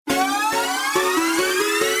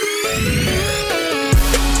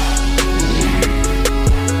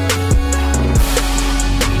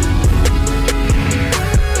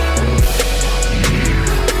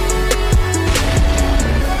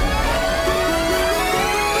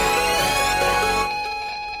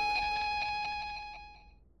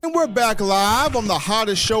And we're back live on the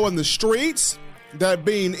hottest show in the streets, that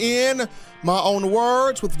being In My Own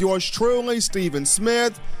Words with yours truly, Stephen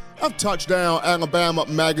Smith of Touchdown Alabama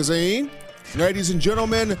Magazine. Ladies and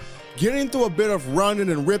gentlemen, getting through a bit of running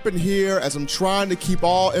and ripping here as I'm trying to keep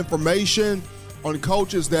all information on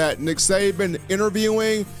coaches that Nick Saban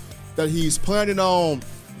interviewing, that he's planning on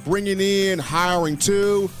bringing in, hiring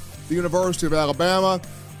to the University of Alabama,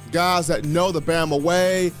 guys that know the Bama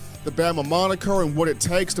way, the Bama moniker, and what it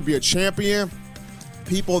takes to be a champion,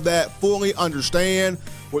 people that fully understand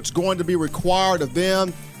what's going to be required of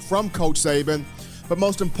them from Coach Saban, but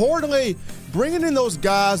most importantly, bringing in those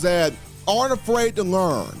guys that aren't afraid to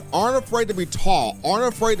learn, aren't afraid to be taught,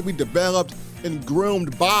 aren't afraid to be developed and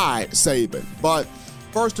groomed by Saban. But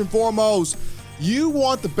first and foremost, you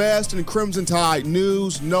want the best in Crimson Tide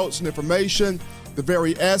news, notes, and information, the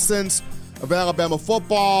very essence of Alabama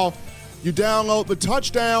football. You download the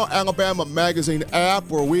Touchdown Alabama Magazine app,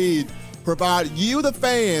 where we provide you, the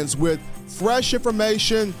fans, with fresh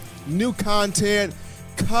information, new content,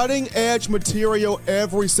 cutting-edge material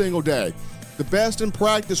every single day. The best in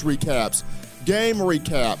practice recaps, game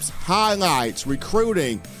recaps, highlights,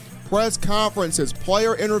 recruiting, press conferences,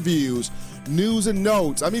 player interviews, news and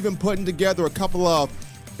notes. I'm even putting together a couple of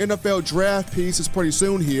NFL draft pieces pretty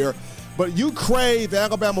soon here. But you crave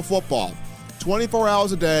Alabama football 24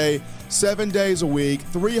 hours a day, 7 days a week,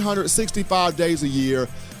 365 days a year.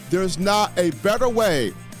 There's not a better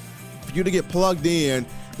way for you to get plugged in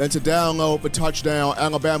than to download the Touchdown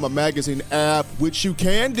Alabama Magazine app, which you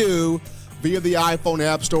can do via the iPhone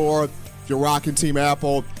App Store if you're rocking Team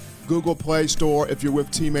Apple, Google Play Store if you're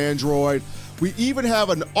with Team Android. We even have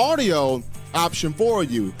an audio option for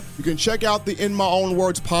you. You can check out the In My Own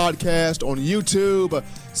Words podcast on YouTube,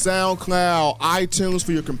 SoundCloud, iTunes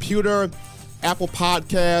for your computer, Apple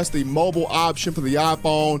Podcasts, the mobile option for the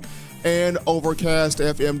iPhone, and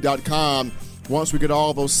overcastfm.com once we get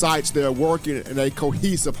all of those sites there working in a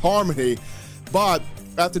cohesive harmony. But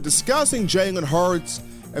after discussing Jalen Hurts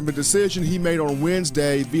and the decision he made on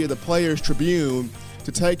Wednesday via the Players Tribune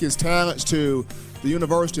to take his talents to the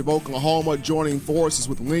University of Oklahoma, joining forces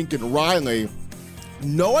with Lincoln Riley,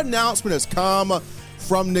 no announcement has come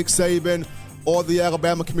from Nick Saban or the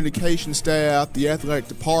Alabama communication staff, the athletic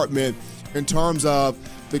department, in terms of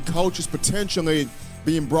the coaches potentially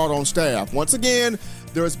being brought on staff. Once again,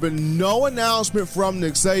 there has been no announcement from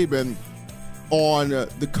Nick Saban on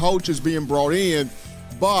the coaches being brought in,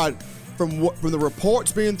 but from the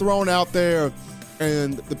reports being thrown out there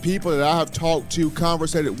and the people that I have talked to,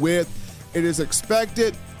 conversated with, it is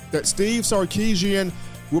expected that Steve Sarkisian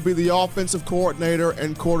will be the offensive coordinator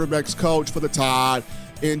and quarterbacks coach for the Tide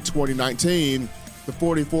in 2019. The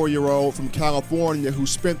 44-year-old from California who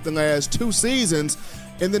spent the last 2 seasons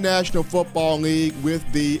in the National Football League with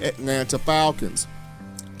the Atlanta Falcons.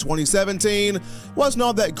 2017 wasn't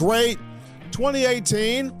all that great.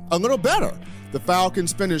 2018, a little better. The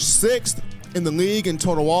Falcons finished 6th in the league in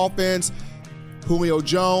total offense. Julio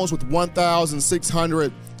Jones with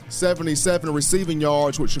 1,677 receiving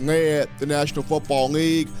yards, which led the National Football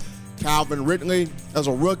League. Calvin Ridley, as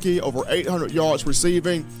a rookie, over 800 yards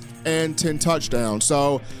receiving and 10 touchdowns.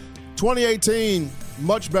 So 2018,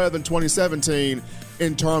 much better than 2017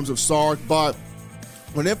 in terms of Sark. But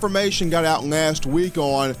when information got out last week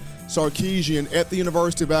on Sarkisian at the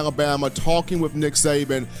University of Alabama talking with Nick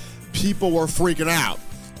Saban, people were freaking out.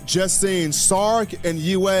 Just seeing Sark and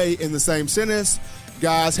UA in the same sentence.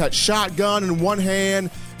 Guys had shotgun in one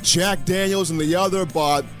hand, Jack Daniels in the other,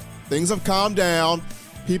 but things have calmed down.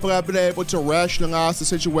 People have been able to rationalize the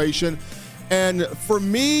situation. And for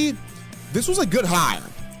me, this was a good hire.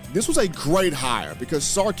 This was a great hire because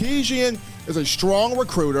Sarkisian is a strong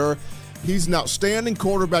recruiter. He's an outstanding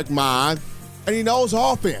quarterback mind, and he knows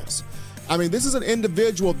offense. I mean, this is an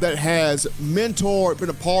individual that has mentored, been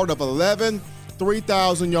a part of 11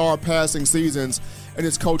 3,000-yard passing seasons in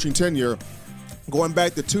his coaching tenure. Going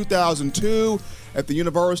back to 2002 at the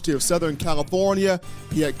University of Southern California,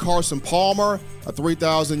 he had Carson Palmer, a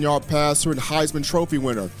 3,000-yard passer and Heisman Trophy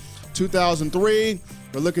winner. 2003,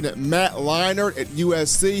 we're looking at Matt Leinart at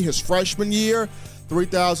USC, his freshman year,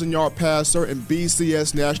 3,000-yard passer and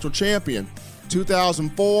BCS national champion.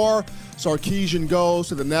 2004, Sarkisian goes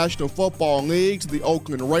to the National Football League, to the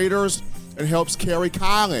Oakland Raiders, and helps Kerry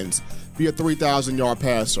Collins be a 3,000-yard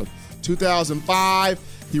passer. 2005,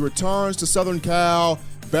 he returns to Southern Cal,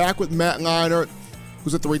 back with Matt Leinart,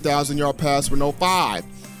 who's a 3,000-yard passer in 05.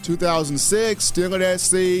 2006, still at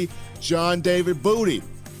SC, John David Booty,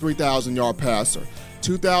 3,000-yard passer.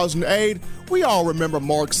 2008, we all remember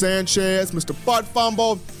Mark Sanchez, Mr. Butt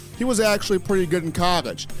Fumble. He was actually pretty good in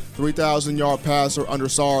college. 3,000-yard passer under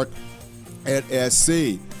Sark at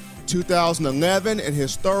SC. 2011, in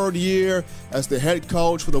his third year as the head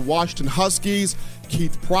coach for the Washington Huskies,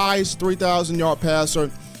 Keith Price, 3,000-yard passer.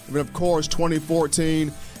 And then, of course,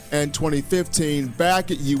 2014 and 2015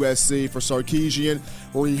 back at USC for Sarkisian,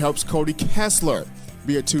 where he helps Cody Kessler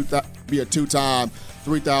be a two-time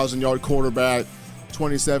 3,000-yard quarterback.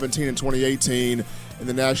 2017 and 2018 in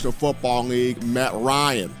the National Football League, Matt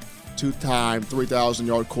Ryan, two-time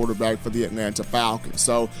 3,000-yard quarterback for the Atlanta Falcons.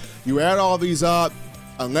 So you add all these up,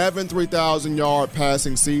 11 3,000-yard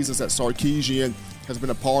passing seasons that Sarkisian has been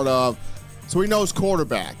a part of. So he knows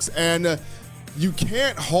quarterbacks. And you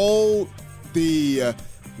can't hold the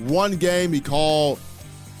one game he called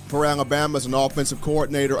for Alabama as an offensive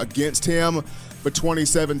coordinator against him, but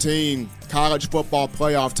 2017 college football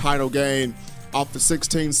playoff title game off the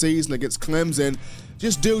 16 season against Clemson,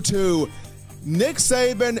 just due to Nick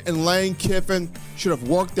Saban and Lane Kiffin should have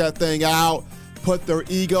worked that thing out, put their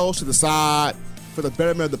egos to the side for the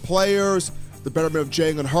betterment of the players, the betterment of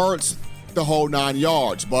Jalen Hurts, the whole 9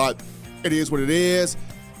 yards. But it is what it is.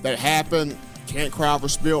 That happened. Can't cry for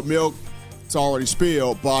spilled milk. It's already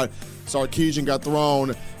spilled. But Sarkisian got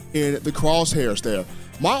thrown in the crosshairs there.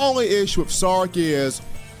 My only issue with Sark is,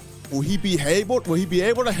 will he be able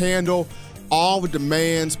to handle all the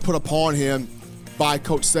demands put upon him by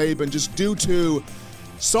Coach Saban, just due to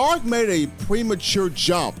Sark made a premature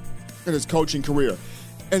jump in his coaching career.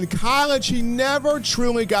 In college, he never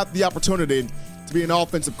truly got the opportunity to be an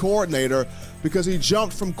offensive coordinator because he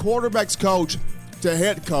jumped from quarterbacks coach to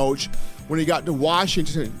head coach when he got to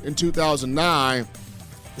Washington in 2009.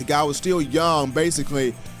 The guy was still young,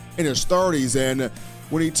 basically in his 30s, and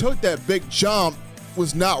when he took that big jump,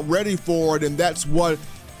 was not ready for it, and that's what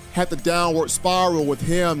had the downward spiral with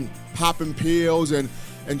him popping pills and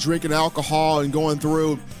drinking alcohol and going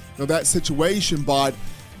through that situation. But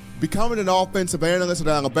becoming an offensive analyst at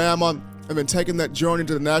Alabama and then taking that journey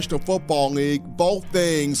to the National Football League, both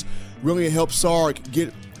things really helped Sark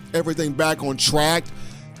get everything back on track.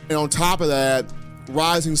 And on top of that,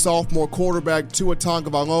 rising sophomore quarterback Tua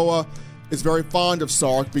Tagovailoa is very fond of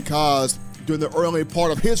Sark because during the early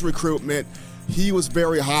part of his recruitment, he was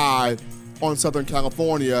very high on Southern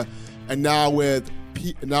California. And now with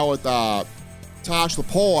Tosh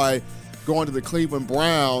Lupoi going to the Cleveland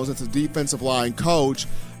Browns as a defensive line coach,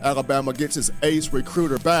 Alabama gets his ace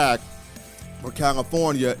recruiter back for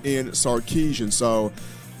California in Sarkisian. So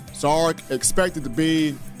Sark expected to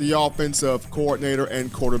be the offensive coordinator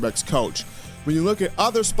and quarterbacks coach. When you look at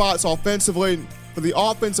other spots offensively, for the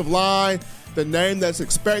offensive line, the name that's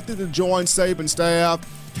expected to join Saban's staff,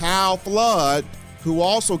 Kyle Flood, who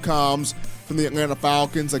also comes from the Atlanta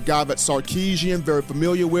Falcons, a guy that Sarkisian very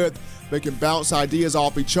familiar with. They can bounce ideas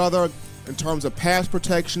off each other in terms of pass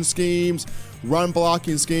protection schemes, run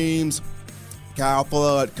blocking schemes. Kyle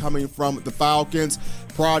Flood coming from the Falcons.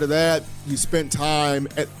 Prior to that, he spent time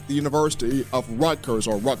at the University of Rutgers,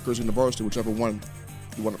 or Rutgers University, whichever one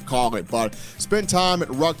you want to call it, but spent time at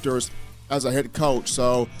Rutgers as a head coach.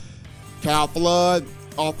 So Kyle Flood,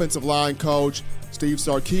 offensive line coach, Steve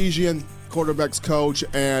Sarkisian, quarterbacks coach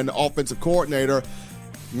and offensive coordinator.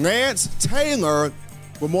 Lance Taylor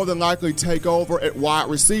will more than likely take over at wide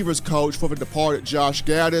receivers coach for the departed Josh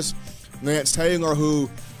Gaddis. Lance Taylor, who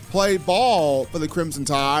played ball for the Crimson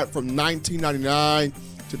Tide from 1999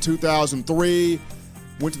 to 2003,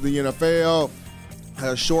 went to the NFL,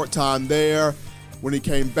 had a short time there. When he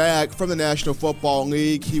came back from the National Football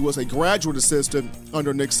League, he was a graduate assistant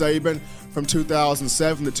under Nick Saban from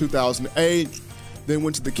 2007 to 2008. Then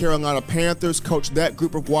went to the Carolina Panthers, coached that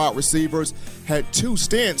group of wide receivers, had 2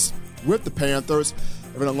 stints with the Panthers.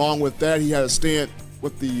 And along with that, he had a stint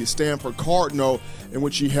with the Stanford Cardinal, in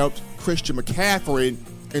which he helped Christian McCaffrey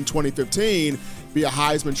in 2015 be a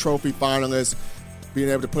Heisman Trophy finalist, being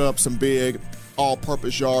able to put up some big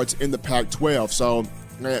all-purpose yards in the Pac-12. So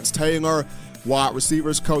Lance Taylor, wide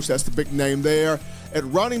receivers coach, that's the big name there. At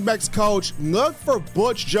running backs coach, look for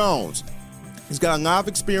Butch Jones. He's got a lot of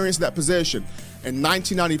experience in that position. In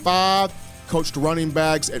 1995, coached running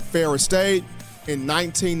backs at Ferris State. In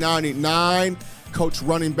 1999, coached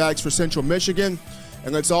running backs for Central Michigan.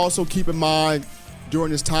 And let's also keep in mind,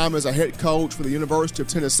 during his time as a head coach for the University of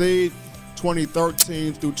Tennessee,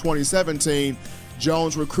 2013 through 2017,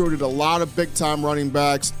 Jones recruited a lot of big-time running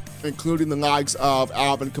backs, including the likes of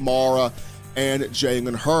Alvin Kamara and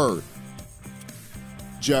Jalen Hurd.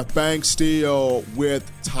 Jeff Banks still with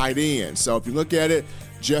tight ends. So if you look at it,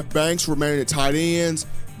 Jeff Banks remaining at tight ends,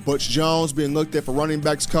 Butch Jones being looked at for running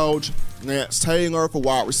backs coach, Lance Taylor for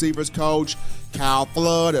wide receivers coach, Kyle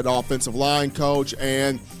Flood at offensive line coach,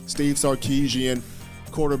 and Steve Sarkisian,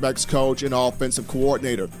 quarterbacks coach and offensive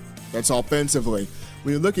coordinator. That's offensively.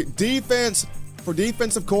 When you look at defense, for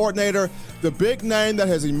defensive coordinator, the big name that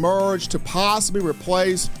has emerged to possibly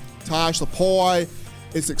replace Tosh Lupoi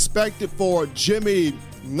is expected for Jimmy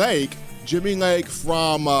Lake. Jimmy Lake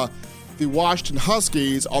from the Washington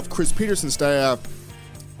Huskies off Chris Peterson's staff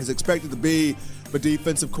is expected to be the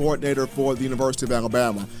defensive coordinator for the University of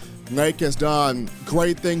Alabama. Lake has done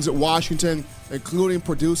great things at Washington, including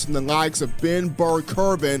producing the likes of Ben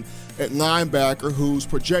Burr-Kirven at linebacker, who's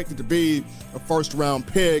projected to be a first-round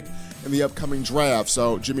pick in the upcoming draft.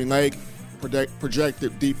 So Jimmy Lake,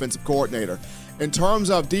 projected defensive coordinator. In terms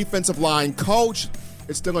of defensive line coach,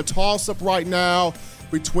 it's still a toss-up right now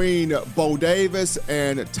between Bo Davis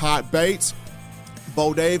and Todd Bates.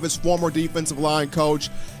 Bo Davis, former defensive line coach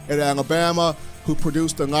at Alabama, who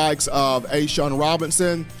produced the likes of A'Shawn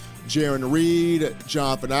Robinson, Jaron Reed,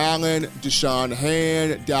 Jonathan Allen, Deshaun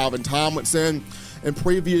Hand, Dalvin Tomlinson. In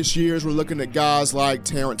previous years, we're looking at guys like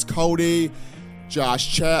Terrence Cody,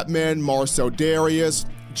 Josh Chapman, Marcel Darius,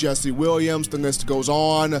 Jesse Williams, the list goes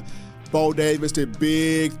on. Bo Davis did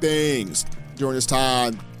big things during his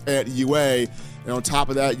time at UA. And on top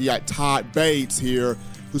of that, you got Todd Bates here,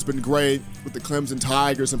 who's been great with the Clemson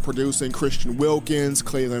Tigers and producing Christian Wilkins,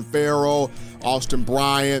 Cleveland Farrell, Austin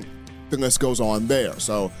Bryant. The list goes on there.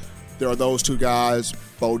 So there are those two guys,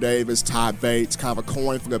 Bo Davis, Todd Bates, kind of a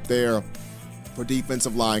coin flip there for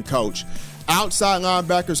defensive line coach. Outside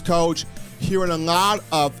linebackers coach, hearing a lot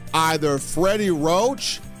of either Freddie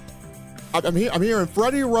Roach. I'm hearing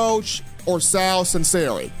Freddie Roach or Sal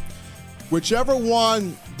Sunseri. Whichever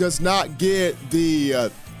one does not get the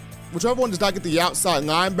outside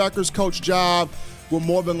linebackers coach job will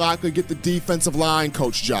more than likely get the defensive line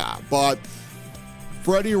coach job. But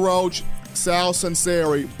Freddie Roach, Sal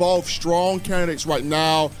Sunseri, both strong candidates right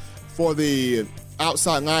now for the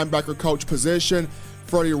outside linebacker coach position.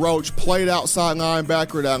 Freddie Roach played outside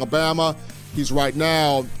linebacker at Alabama. He's right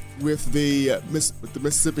now with the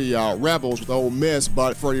Mississippi Rebels with Ole Miss,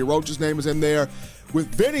 but Freddie Roach's name is in there. With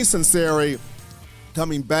Vinny Sunseri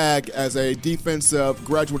coming back as a defensive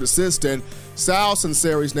graduate assistant, Sal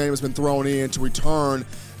Sunseri's name has been thrown in to return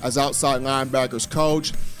as outside linebackers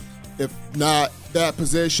coach. If not that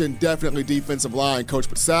position, definitely defensive line coach.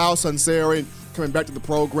 But Sal Sunseri coming back to the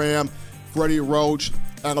program, Freddie Roach,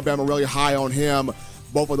 Alabama really high on him.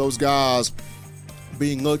 Both of those guys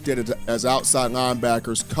being looked at as outside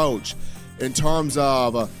linebackers coach. In terms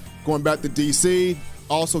of going back to D.C.,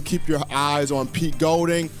 also keep your eyes on Pete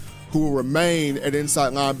Golding, who will remain at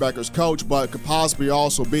inside linebackers coach, but could possibly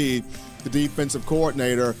also be the defensive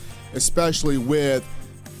coordinator, especially with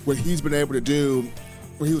what he's been able to do,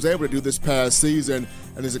 what he was able to do this past season,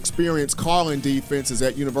 and his experience calling defenses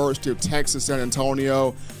at University of Texas, San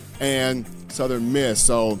Antonio, and Southern Miss.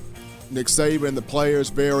 So Nick Saban and the players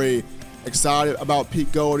very excited about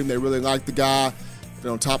Pete Golding. They really like the guy.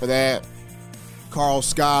 And on top of that, Carl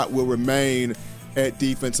Scott will remain at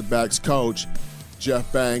defensive backs coach.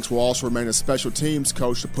 Jeff Banks will also remain a special teams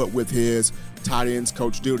coach to put with his tight ends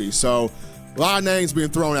coach duty. So a lot of names being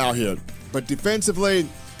thrown out here. But defensively,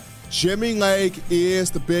 Jimmy Lake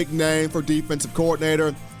is the big name for defensive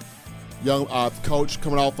coordinator. Young coach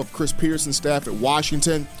coming off of Chris Peterson's staff at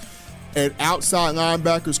Washington. At outside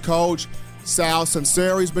linebackers coach, Sal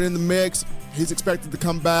Sunseri's been in the mix. He's expected to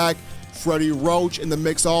come back. Freddie Roach in the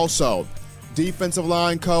mix also. Defensive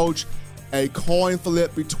line coach, a coin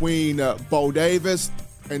flip between Bo Davis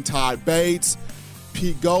and Todd Bates.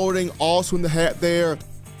 Pete Golding also in the hat there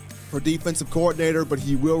for defensive coordinator, but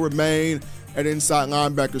he will remain at inside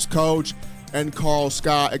linebackers coach. And Carl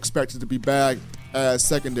Scott expected to be back as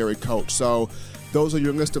secondary coach. So those are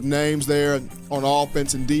your list of names there on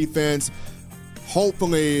offense and defense.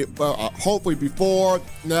 Hopefully before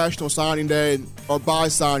National Signing Day or by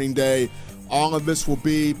signing day, all of this will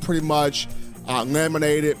be pretty much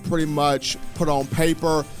laminated, pretty much put on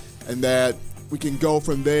paper, and that we can go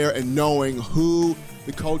from there and knowing who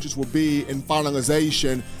the coaches will be in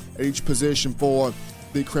finalization at each position for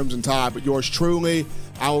the Crimson Tide. But yours truly,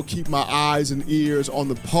 I will keep my eyes and ears on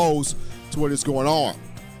the pulse to what is going on.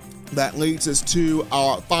 That leads us to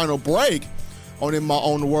our final break on In My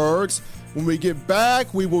Own Words. When we get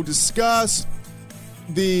back, we will discuss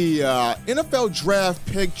the NFL draft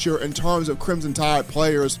picture in terms of Crimson Tide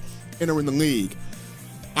players entering the league.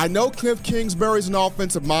 I know Cliff Kingsbury's an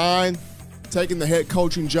offensive mind, taking the head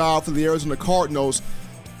coaching job for the Arizona Cardinals,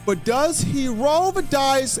 but does he roll the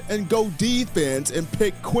dice and go defense and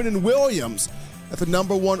pick Quinnen Williams at the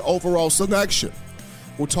number 1 overall selection?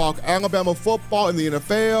 We'll talk Alabama football in the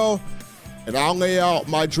NFL, and I'll lay out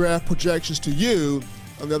my draft projections to you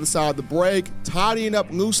on the other side of the break, tidying up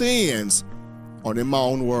loose ends on In My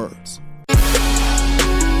Own Words.